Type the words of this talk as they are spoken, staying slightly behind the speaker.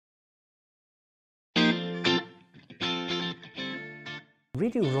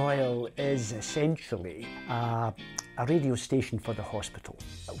Radio Royal is essentially a radio station for the hospital.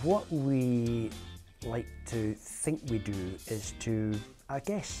 What we like to think we do is to, I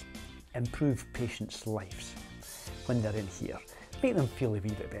guess, improve patients' lives when they're in here, make them feel a wee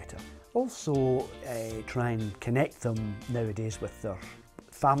bit better. Also try and connect them nowadays with their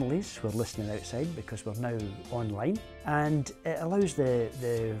families who are listening outside, because we're now online, and it allows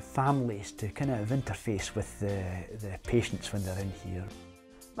the families to kind of interface with the patients when they're in here.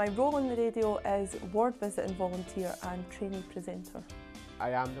 My role in the radio is ward visiting volunteer and trainee presenter. I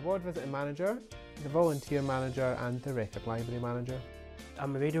am the ward visiting manager, the volunteer manager and the record library manager.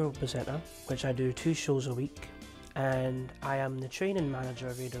 I'm a radio presenter, which I do 2 shows a week, and I am the training manager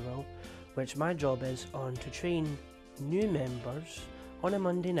of Radio Royal, which my job is to train new members on a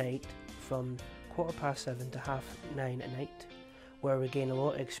Monday night from 7:15 to 9:30 at night, where we gain a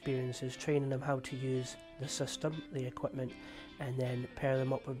lot of experiences training them how to use the system, the equipment, and then pair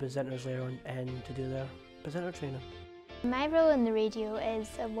them up with presenters later on and to do their presenter training. My role in the radio is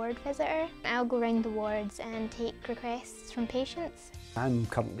a ward visitor. I'll go around the wards and take requests from patients. I'm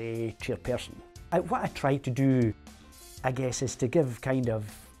currently chairperson. What I try to do, I guess, is to give kind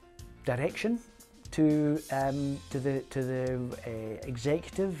of direction to the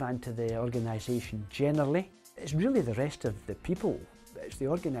executive and to the organisation generally. It's really the rest of the people, it's the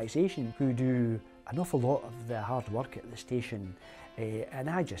organisation who do an awful lot of the hard work at the station, and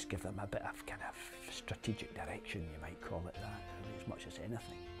I just give them a bit of kind of strategic direction, you might call it that, as much as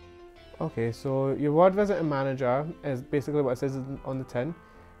anything. Okay, so your ward visiting manager is basically what it says on the tin.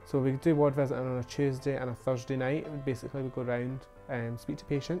 So we do ward visiting on a Tuesday and a Thursday night. Basically we go around and speak to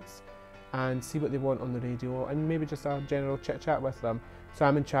patients and see what they want on the radio, and maybe just a general chit chat with them. So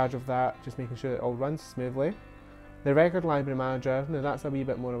I'm in charge of that, just making sure it all runs smoothly. The record library manager, now that's a wee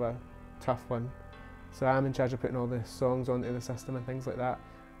bit more of a tough one. So I'm in charge of putting all the songs onto the system and things like that,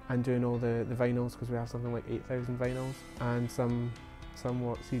 and doing all the vinyls, because we have something like 8,000 vinyls, and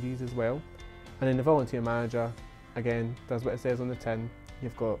somewhat CDs as well. And then the volunteer manager, again, does what it says on the tin.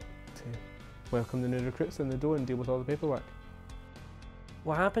 You've got to welcome the new recruits in the door and deal with all the paperwork.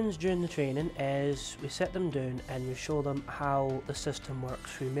 What happens during the training is we sit them down and we show them how the system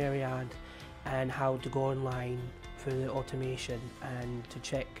works through Myriad, and how to go online through the automation and to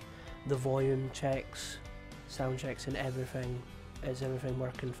check the volume checks, sound checks and everything. Is everything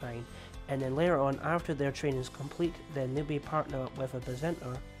working fine? And then later on, after their training is complete, then they'll be partnered up with a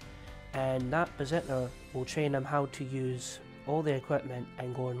presenter, and that presenter will train them how to use all the equipment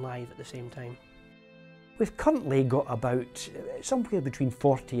and go on live at the same time. We've currently got about somewhere between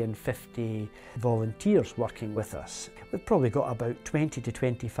 40 and 50 volunteers working with us. We've probably got about 20 to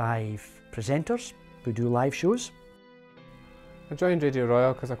 25 presenters who do live shows. I joined Radio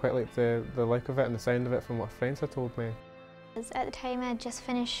Royal because I quite liked the look of it and the sound of it from what friends had told me. At the time I had just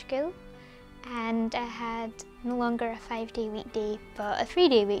finished school, and I had no longer a 5-day weekday but a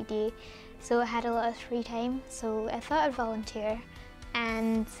 3-day weekday, so I had a lot of free time, so I thought I'd volunteer.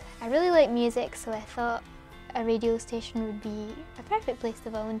 And I really like music, so I thought a radio station would be a perfect place to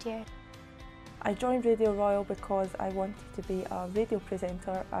volunteer. I joined Radio Royal because I wanted to be a radio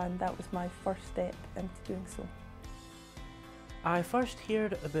presenter, and that was my first step into doing so. I first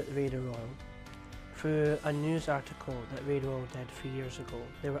heard about Radio Royal through a news article that Radio Royal did 3 years ago.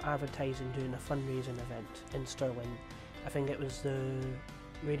 They were advertising doing a fundraising event in Stirling. I think it was the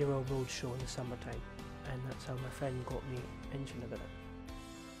Radio Royal Road Show in the summertime, and that's how my friend got me mentioned about it.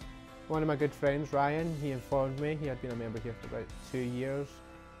 One of my good friends, Ryan, he informed me. He had been a member here for about 2 years,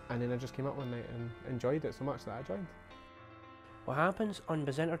 and then I just came up one night and enjoyed it so much that I joined. What happens on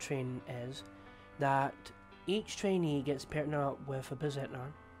presenter training is that each trainee gets paired up with a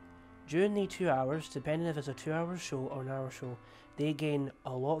presenter. During the 2 hours, depending if it's a 2-hour show or an hour show, they gain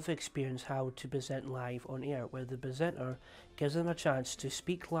a lot of experience how to present live on air, where the presenter gives them a chance to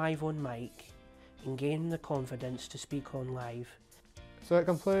speak live on mic and gain the confidence to speak on live. So it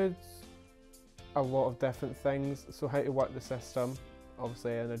includes a lot of different things. So how to work the system,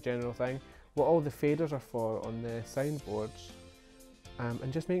 obviously, and a general thing, what all the faders are for on the soundboards,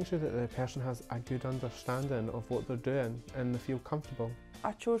 and just making sure that the person has a good understanding of what they're doing and they feel comfortable.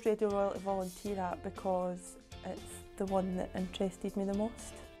 I chose Radio Royal to volunteer at because it's the one that interested me the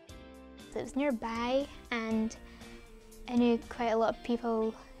most. It was nearby, and I knew quite a lot of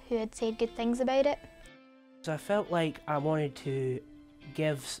people who had said good things about it. So I felt like I wanted to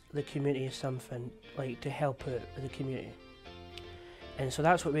give the community something, like to help out the community. And so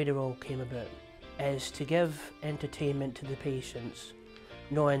that's what Radio Royal came about, is to give entertainment to the patients,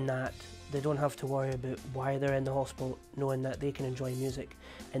 knowing that they don't have to worry about why they're in the hospital, knowing that they can enjoy music.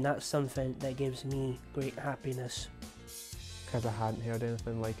 And that's something that gives me great happiness. because I hadn't heard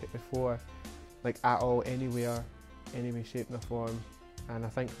anything like it before, like at all, anywhere, any way, shape, or form. And I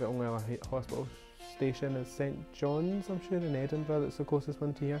think the only other hospital station is St John's, I'm sure, in Edinburgh, that's the closest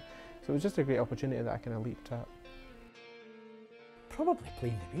one to here. So it was just a great opportunity that I kind of leaped at. Probably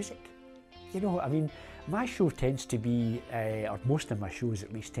playing the music. You know, I mean, my show tends to be, or most of my shows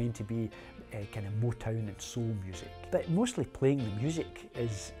at least, tend to be kind of Motown and soul music. But mostly playing the music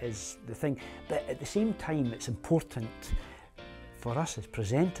is the thing. But at the same time, it's important for us as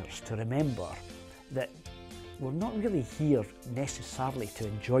presenters to remember that we're not really here necessarily to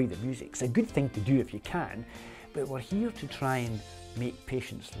enjoy the music. It's a good thing to do if you can, but we're here to try and make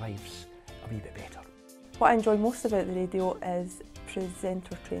patients' lives a wee bit better. What I enjoy most about the radio is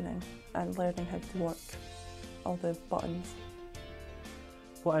presenter training and learning how to work all the buttons.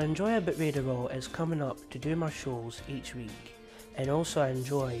 What I enjoy about Radio Raw is coming up to do my shows each week, and also I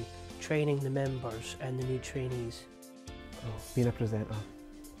enjoy training the members and the new trainees. Oh, being a presenter,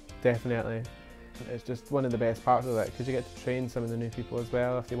 definitely. It's just one of the best parts of it, because you get to train some of the new people as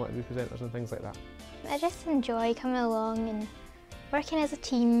well if they want to be presenters and things like that. I just enjoy coming along and working as a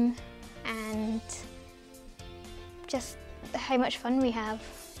team, and just how much fun we have.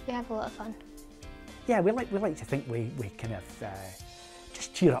 We have a lot of fun. Yeah, we like to think we kind of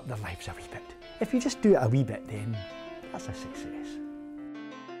just cheer up their lives a wee bit. If you just do it a wee bit, then that's a success.